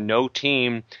situation where no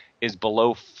team is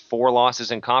below 4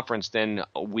 losses in conference, then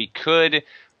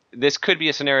this could be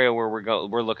a scenario where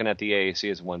we're looking at the AAC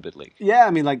as a one-bid league. Yeah,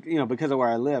 I mean, because of where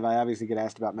I live, I obviously get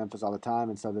asked about Memphis all the time,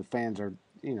 and so the fans are,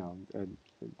 they're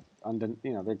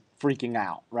freaking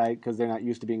out, right? Because they're not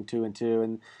used to being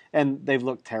 2-2, and they've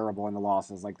looked terrible in the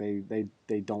losses. Like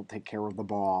they don't take care of the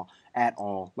ball at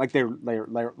all. Like they're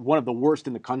one of the worst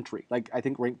in the country. Like I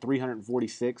think ranked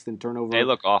 346th in turnover. They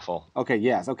look awful. Okay,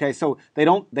 yes. Okay, so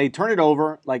they turn it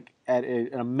over at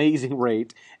an amazing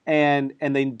rate, and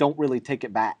they don't really take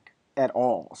it back at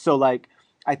all. So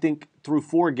I think through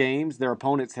 4 games, their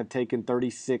opponents have taken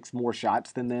 36 more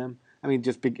shots than them. I mean,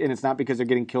 and it's not because they're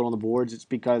getting killed on the boards. It's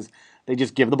because they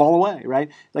just give the ball away,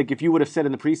 right? Like if you would have said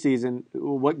in the preseason,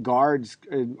 what guards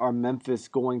are Memphis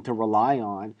going to rely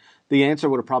on? The answer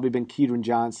would have probably been Keedron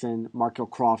Johnson, Markel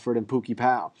Crawford, and Pookie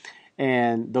Powell.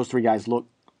 And those 3 guys look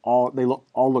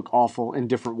awful in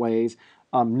different ways.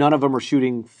 None of them are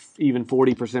shooting even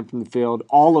 40% from the field.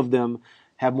 All of them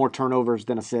have more turnovers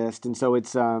than assists, and so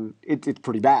it's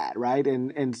pretty bad, right?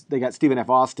 And they got Stephen F.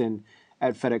 Austin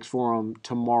at FedEx Forum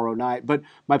tomorrow night. But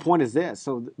my point is this: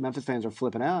 so Memphis fans are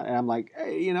flipping out, and I'm like,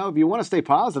 hey, if you want to stay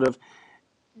positive,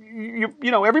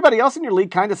 everybody else in your league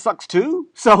kind of sucks too.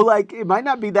 So it might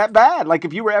not be that bad. Like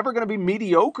if you were ever going to be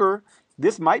mediocre,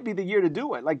 this might be the year to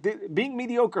do it. Like being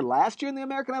mediocre last year in the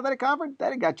American Athletic Conference,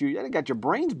 that got your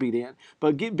brains beat in.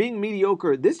 But being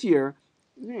mediocre this year,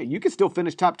 you could still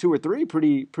finish top 2 or 3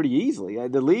 pretty easily.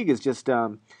 The league is just,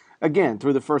 again,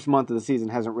 through the first month of the season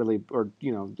hasn't really, or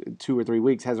 2 or 3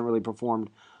 weeks hasn't really performed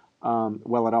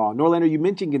well at all. Norlander, you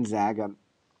mentioned Gonzaga.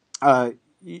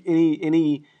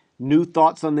 Any new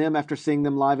thoughts on them after seeing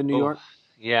them live in New York?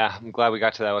 Yeah, I'm glad we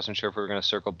got to that. I wasn't sure if we were going to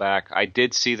circle back. I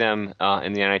did see them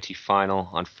in the NIT final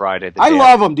on Friday. I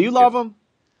love them. Do you love them?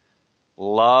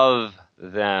 Love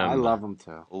them. I love them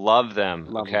too. Love them.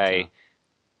 Love them Okay. too.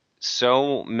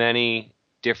 So many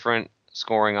different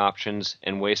scoring options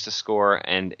and ways to score,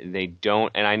 and they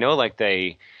don't. And I know like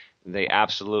they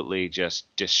absolutely just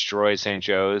destroyed St.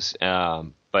 Joe's.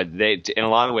 But they, in a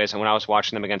lot of ways, and when I was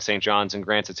watching them against St. John's, and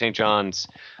granted, St. John's,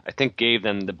 I think, gave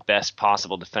them the best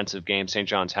possible defensive game St.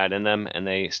 John's had in them, and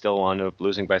they still wound up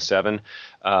losing by 7.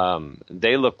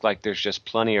 They look like there's just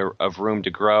plenty of room to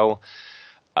grow.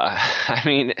 I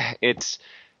mean, it's,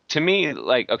 to me,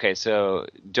 like, okay, so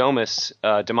Domantas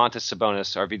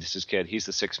Sabonis, Arvydas' kid, he's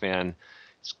the sixth man.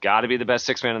 He's got to be the best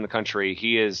sixth man in the country.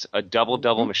 He is a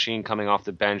double-double machine coming off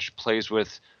the bench, plays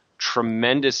with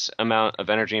tremendous amount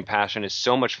of energy and passion. Is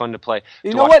so much fun to play.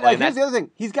 You know what? Like, here's the other thing.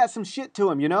 He's got some shit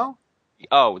to him, you know?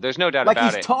 Oh, there's no doubt about it.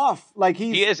 Like, he's tough. Like,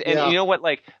 he is. And you know what?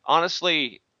 Like,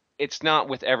 honestly, it's not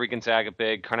with every Gonzaga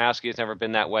big. Karnowski has never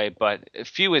been that way, but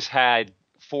few has had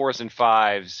 4s and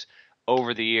 5s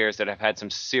over the years that have had some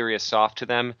serious soft to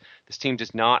them. This team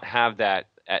does not have that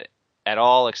at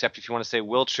all, except if you want to say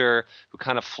Wiltshire, who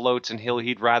kind of floats, and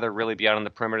he'd rather really be out on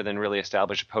the perimeter than really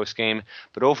establish a post game.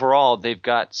 But overall, they've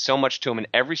got so much to them, and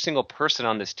every single person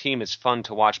on this team is fun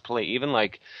to watch play. Even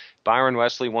like Byron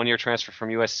Wesley, 1-year transfer from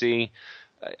USC.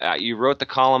 You wrote the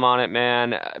column on it,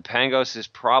 man. Pangos is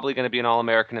probably going to be an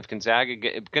All-American if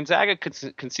Gonzaga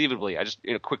conceivably. I just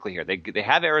quickly here. They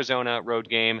have Arizona road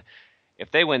game. If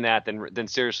they win that, then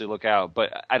seriously look out.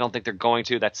 But I don't think they're going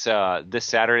to. That's this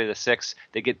Saturday, the 6th.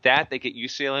 They get that. They get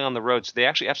UCLA on the road. So they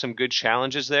actually have some good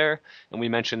challenges there. And we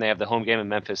mentioned they have the home game in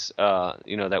Memphis,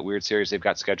 that weird series they've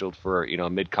got scheduled for, a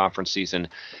mid-conference season.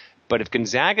 But if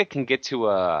Gonzaga can get to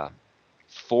a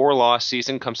 4-loss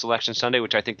season come Selection Sunday,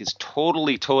 which I think is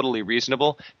totally, totally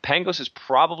reasonable, Pangos is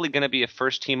probably going to be a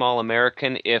first-team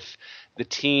All-American if the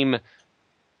team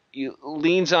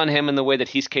leans on him in the way that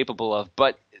he's capable of.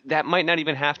 But that might not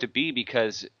even have to be,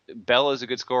 because Bell is a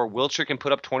good scorer. Wiltshire can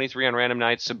put up 23 on random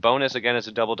nights. Sabonis, again, is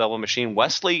a double-double machine.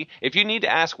 Wesley, if you need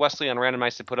to ask Wesley on random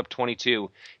nights to put up 22,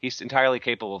 he's entirely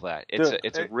capable of that.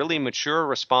 It's a really mature,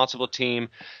 responsible team.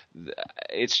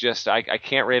 It's just I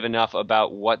can't rave enough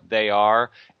about what they are,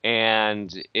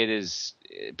 and it is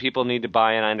 – people need to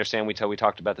buy in. I understand we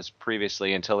talked about this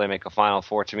previously until they make a Final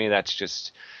Four. To me, that's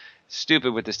just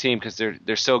stupid with this team because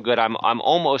they're so good. I'm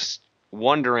almost –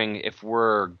 wondering if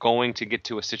we're going to get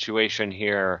to a situation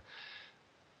here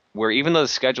where, even though the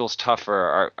schedule's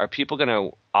tougher, are people going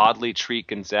to oddly treat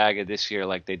Gonzaga this year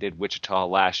like they did Wichita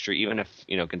last year, even if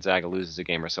Gonzaga loses a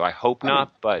game or so? I hope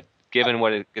not, but given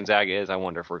what Gonzaga is, I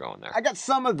wonder if we're going there. I got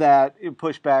some of that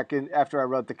pushback after I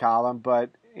wrote the column, but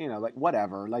like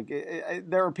whatever. Like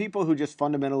there are people who just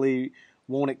fundamentally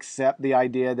won't accept the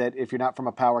idea that if you're not from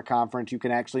a power conference, you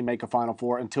can actually make a Final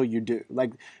Four until you do.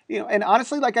 Like, and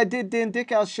honestly, like I did Dan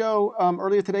Dickow's show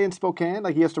earlier today in Spokane.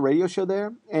 Like he hosts a radio show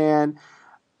there, and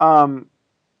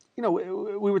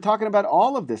we were talking about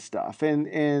all of this stuff,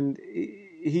 and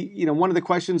he, one of the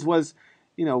questions was,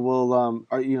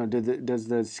 does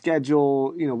the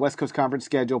schedule, West Coast Conference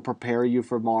schedule prepare you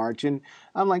for March? And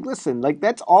I'm like, listen, like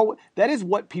that is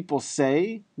what people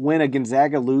say when a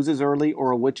Gonzaga loses early or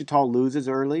a Wichita loses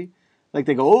early. Like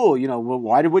they go, well,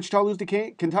 why did Wichita lose to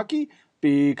Kentucky?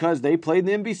 Because they played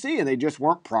in the NBC and they just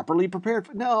weren't properly prepared.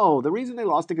 No, the reason they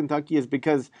lost to Kentucky is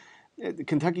because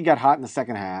Kentucky got hot in the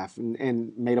second half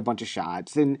and made a bunch of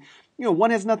shots. And,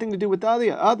 one has nothing to do with the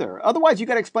other. Otherwise, you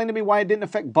got to explain to me why it didn't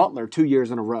affect Butler 2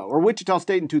 years in a row, or Wichita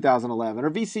State in 2011,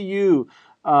 or VCU.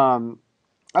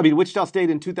 Wichita State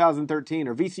in 2013,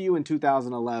 or VCU in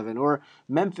 2011, or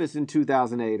Memphis in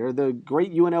 2008, or the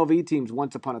great UNLV teams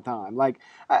once upon a time. Like,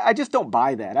 I just don't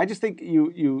buy that. I just think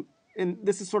you and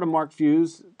this is sort of Mark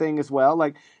Few's thing as well.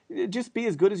 Like, just be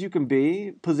as good as you can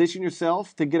be, position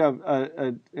yourself to get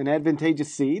an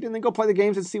advantageous seed, and then go play the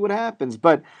games and see what happens.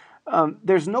 But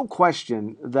there's no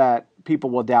question that people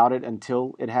will doubt it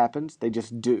until it happens. They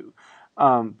just do.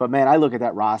 But man, I look at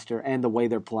that roster and the way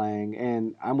they're playing,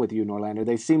 and I'm with you, Norlander.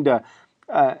 They seem to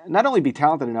not only be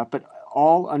talented enough, but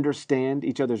all understand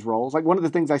each other's roles. Like one of the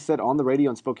things I said on the radio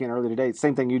in Spokane earlier today,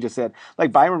 same thing you just said.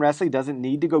 Like Byron Wesley doesn't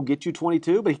need to go get you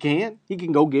 22, but he can. He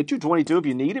can go get you 22 if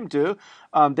you need him to.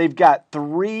 They've got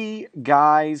 3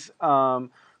 guys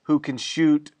who can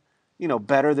shoot,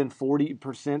 better than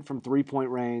 40% from 3-point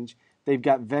range. They've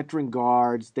got veteran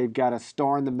guards. They've got a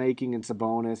star in the making in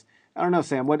Sabonis. I don't know,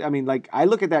 Sam. I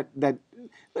look at that.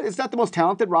 It's not the most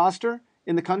talented roster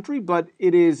in the country, but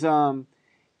it is.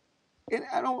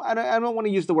 I don't want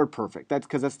to use the word perfect. That's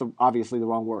because that's obviously the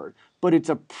wrong word. But it's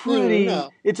a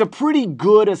pretty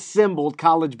good assembled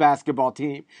college basketball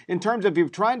team in terms of if you're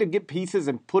trying to get pieces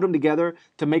and put them together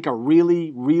to make a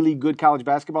really, really good college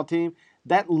basketball team.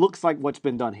 That looks like what's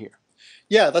been done here.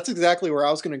 Yeah, that's exactly where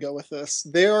I was going to go with this.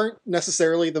 They aren't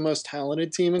necessarily the most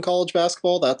talented team in college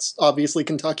basketball. That's obviously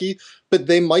Kentucky, but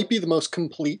they might be the most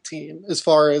complete team as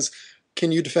far as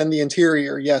can you defend the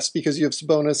interior? Yes, because you have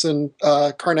Sabonis and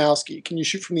Karnowski. Can you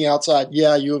shoot from the outside?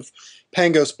 Yeah, you have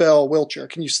Pangos, Bell, Wiltshire.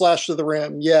 Can you slash to the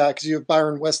rim? Yeah, because you have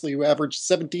Byron Wesley, who averaged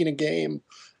 17 a game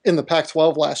in the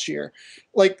Pac-12 last year.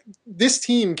 Like, this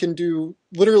team can do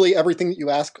literally everything that you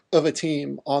ask of a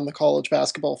team on the college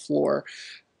basketball floor.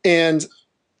 And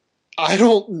I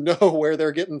don't know where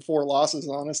they're getting 4 losses,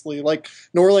 honestly. Like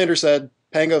Norlander said,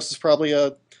 Pangos is probably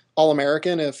a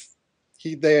All-American if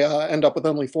they end up with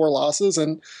only 4 losses,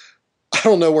 and I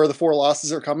don't know where the 4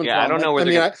 losses are coming from. I don't know where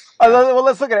they're well,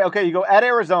 let's look at it. Okay, you go at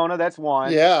Arizona, that's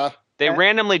 1. Yeah. They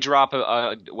randomly drop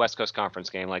a West Coast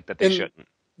Conference game like that they shouldn't.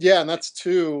 Yeah, and that's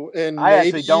 2. And I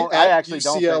actually don't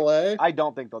UCLA. I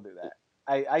don't think they'll do that.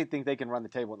 I think they can run the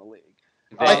table in the league.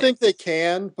 I think they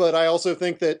can, but I also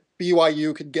think that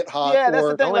BYU could get hot. Yeah, that's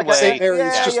the thing. Like St.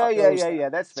 Mary's yeah.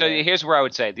 That's fair. So here's where I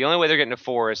would say the only way they're getting to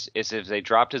 4 is if they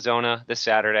drop to Zona this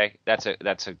Saturday. That's a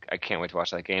I can't wait to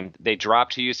watch that game. They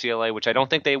drop to UCLA, which I don't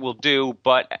think they will do,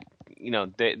 but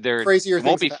they're crazier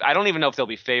won't be. I don't even know if they'll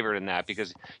be favored in that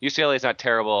because UCLA is not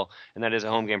terrible, and that is a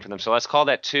home game for them. So let's call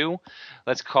that 2.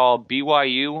 Let's call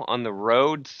BYU on the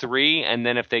road 3, and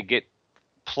then if they get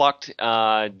plucked,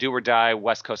 do or die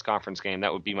West Coast Conference game,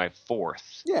 that would be my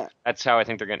 4th. Yeah, that's how I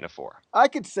think they're getting to 4. I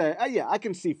could say, I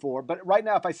can see 4. But right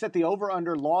now, if I set the over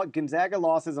under Gonzaga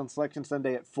losses on Selection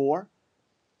Sunday at 4,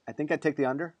 I think I'd take the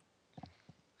under.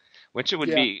 Which would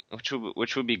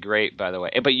be great, by the way.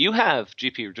 But you have,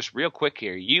 GP, just real quick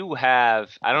here, you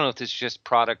have, I don't know if this is just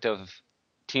product of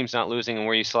teams not losing and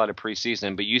where you still had a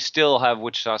preseason, but you still have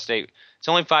Wichita State. It's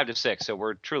only 5-6, so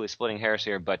we're truly splitting hairs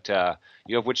here, but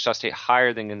you have Wichita State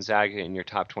higher than Gonzaga in your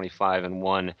top 25 and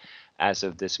 1 as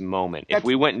of this moment. If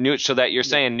we went neutral, so that you're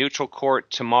saying neutral court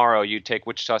tomorrow, you'd take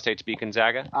Wichita State to beat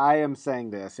Gonzaga? I am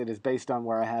saying this. It is based on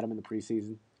where I had them in the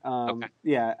preseason. Okay.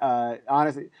 Yeah,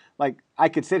 honestly, like I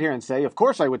could sit here and say, of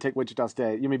course I would take Wichita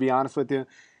State. Let me be honest with you.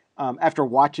 After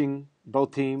watching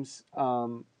both teams, I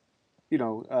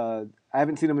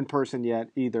haven't seen them in person yet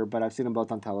either, but I've seen them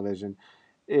both on television.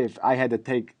 If I had to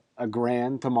take a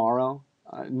grand tomorrow,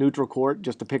 neutral court,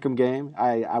 just to pick 'em game,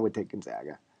 I would take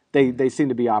Gonzaga. They seem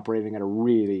to be operating at a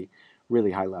really,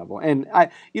 really high level. And I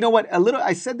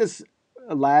said this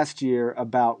last year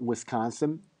about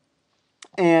Wisconsin.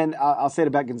 And I'll say it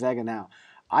about Gonzaga now.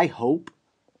 I hope,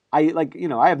 I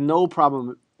have no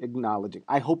problem acknowledging,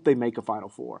 I hope they make a Final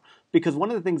Four. Because one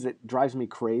of the things that drives me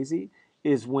crazy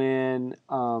is when,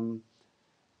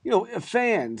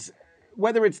 fans,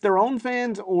 whether it's their own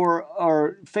fans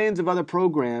or fans of other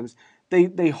programs,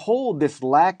 they hold this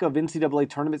lack of NCAA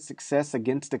tournament success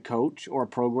against a coach or a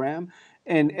program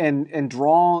and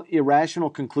draw irrational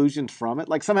conclusions from it.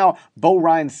 Like somehow Bo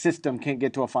Ryan's system can't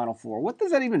get to a Final Four. What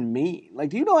does that even mean?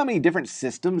 Like, do you know how many different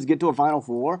systems get to a Final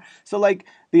Four? So like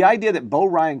the idea that Bo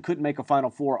Ryan couldn't make a Final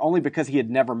Four only because he had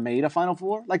never made a Final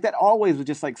Four, like that always was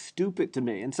just like stupid to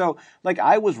me. And so like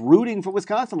I was rooting for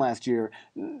Wisconsin last year.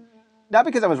 Not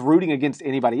because I was rooting against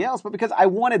anybody else, but because I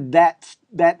wanted that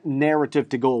narrative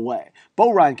to go away.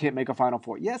 Bo Ryan can't make a Final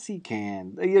Four. Yes, he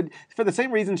can. For the same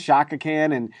reason Shaka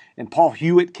can and Paul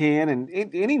Hewitt can and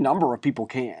any number of people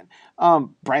can.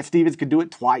 Brad Stevens could do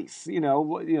it twice.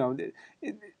 The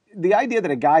idea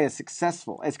that a guy as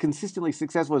successful, as consistently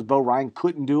successful as Bo Ryan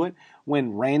couldn't do it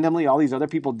when randomly all these other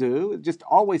people do, it just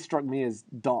always struck me as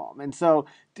dumb. And so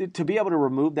to be able to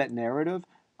remove that narrative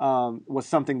was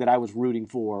something that I was rooting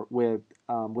for with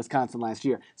Wisconsin last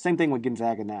year. Same thing with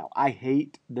Gonzaga now. I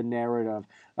hate the narrative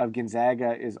of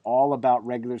Gonzaga is all about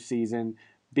regular season,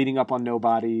 beating up on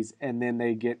nobodies, and then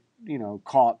they get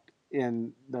caught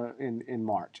in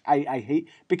March. I hate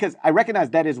because I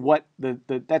recognize that is what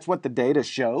that's what the data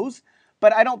shows,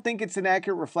 but I don't think it's an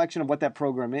accurate reflection of what that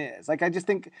program is. Like I just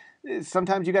think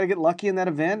sometimes you got to get lucky in that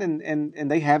event, and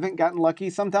they haven't gotten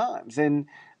lucky sometimes. And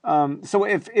so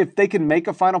if they can make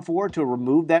a Final Four to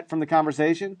remove that from the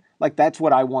conversation, like that's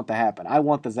what I want to happen. I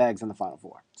want the Zags in the Final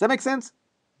Four. Does that make sense?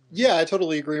 Yeah, I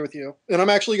totally agree with you. And I'm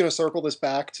actually going to circle this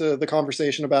back to the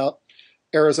conversation about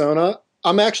Arizona.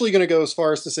 I'm actually going to go as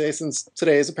far as to say, since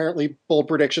today is apparently bold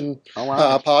prediction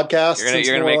podcast.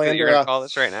 You're going to call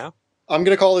this right now? I'm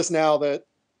going to call this now that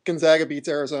Gonzaga beats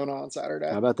Arizona on Saturday.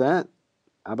 How about that?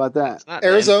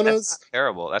 Arizona's that's not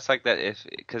terrible. That's like that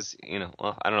because I don't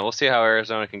know. We'll see how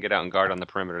Arizona can get out and guard on the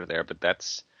perimeter there. But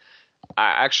that's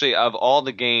actually of all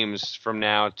the games from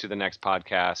now to the next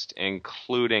podcast,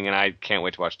 including, and I can't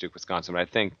wait to watch Duke Wisconsin. But I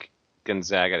think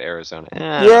Gonzaga at Arizona.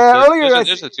 Earlier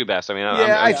those are the 2 best. I mean,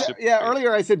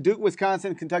 earlier I said Duke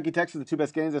Wisconsin, Kentucky Texas are the 2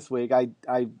 best games this week. I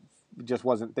just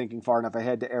wasn't thinking far enough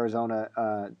ahead to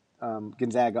Arizona,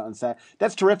 Gonzaga on Saturday.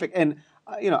 That's terrific. And,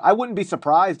 I wouldn't be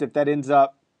surprised if that ends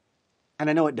up, and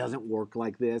I know it doesn't work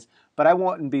like this, but I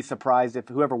wouldn't be surprised if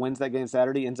whoever wins that game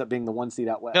Saturday ends up being the 1 seed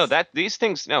out west. No, these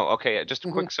things. No, okay. Just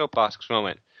a quick soapbox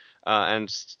moment. And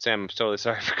Sam, I'm totally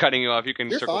sorry for cutting you off. You can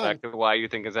circle back to why you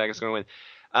think Gonzaga's going to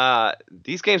win.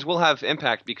 These games will have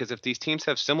impact because if these teams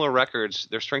have similar records,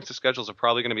 their strengths of schedules are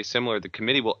probably going to be similar. The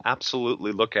committee will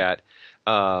absolutely look at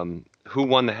who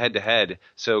won the head-to-head.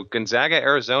 So Gonzaga,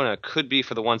 Arizona could be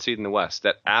for the 1 seed in the West.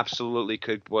 That absolutely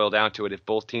could boil down to it if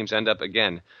both teams end up,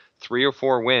 again, 3 or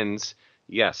 4 wins.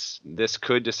 Yes, this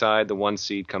could decide the 1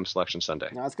 seed come Selection Sunday.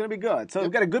 Now, it's going to be good. So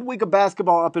we've got a good week of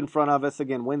basketball up in front of us.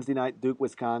 Again, Wednesday night, Duke,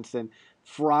 Wisconsin.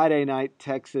 Friday night,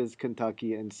 Texas,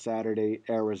 Kentucky. And Saturday,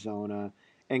 Arizona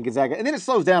and Gonzaga. And then it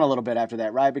slows down a little bit after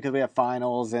that, right? Because we have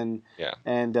finals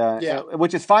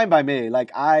which is fine by me.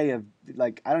 I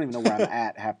don't even know where I'm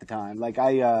at half the time.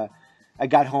 I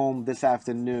got home this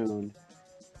afternoon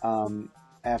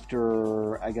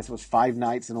after, I guess it was 5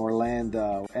 nights in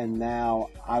Orlando, and now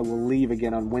I will leave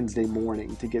again on Wednesday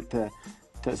morning to get to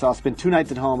so I'll spend 2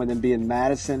 nights at home and then be in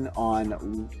Madison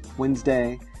on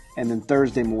Wednesday, and then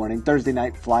Thursday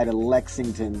night fly to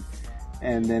Lexington,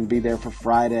 and then be there for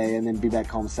Friday, and then be back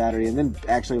home Saturday, and then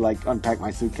actually unpack my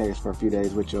suitcase for a few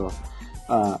days, which will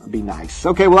be nice.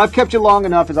 Okay, well, I've kept you long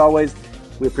enough as always.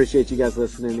 We appreciate you guys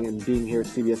listening and being here at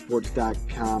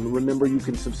CBSSports.com. Remember, you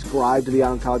can subscribe to the Eye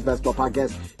on College Basketball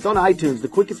Podcast. It's on iTunes. The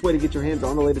quickest way to get your hands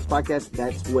on the latest podcast,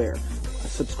 that's where.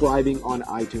 Subscribing on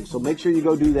iTunes. So make sure you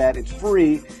go do that. It's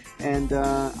free. And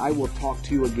I will talk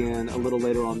to you again a little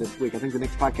later on this week. I think the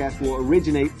next podcast will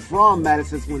originate from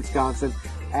Madison, Wisconsin,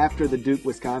 after the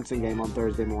Duke-Wisconsin game on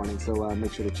Thursday morning. So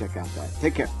make sure to check out that.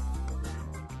 Take care.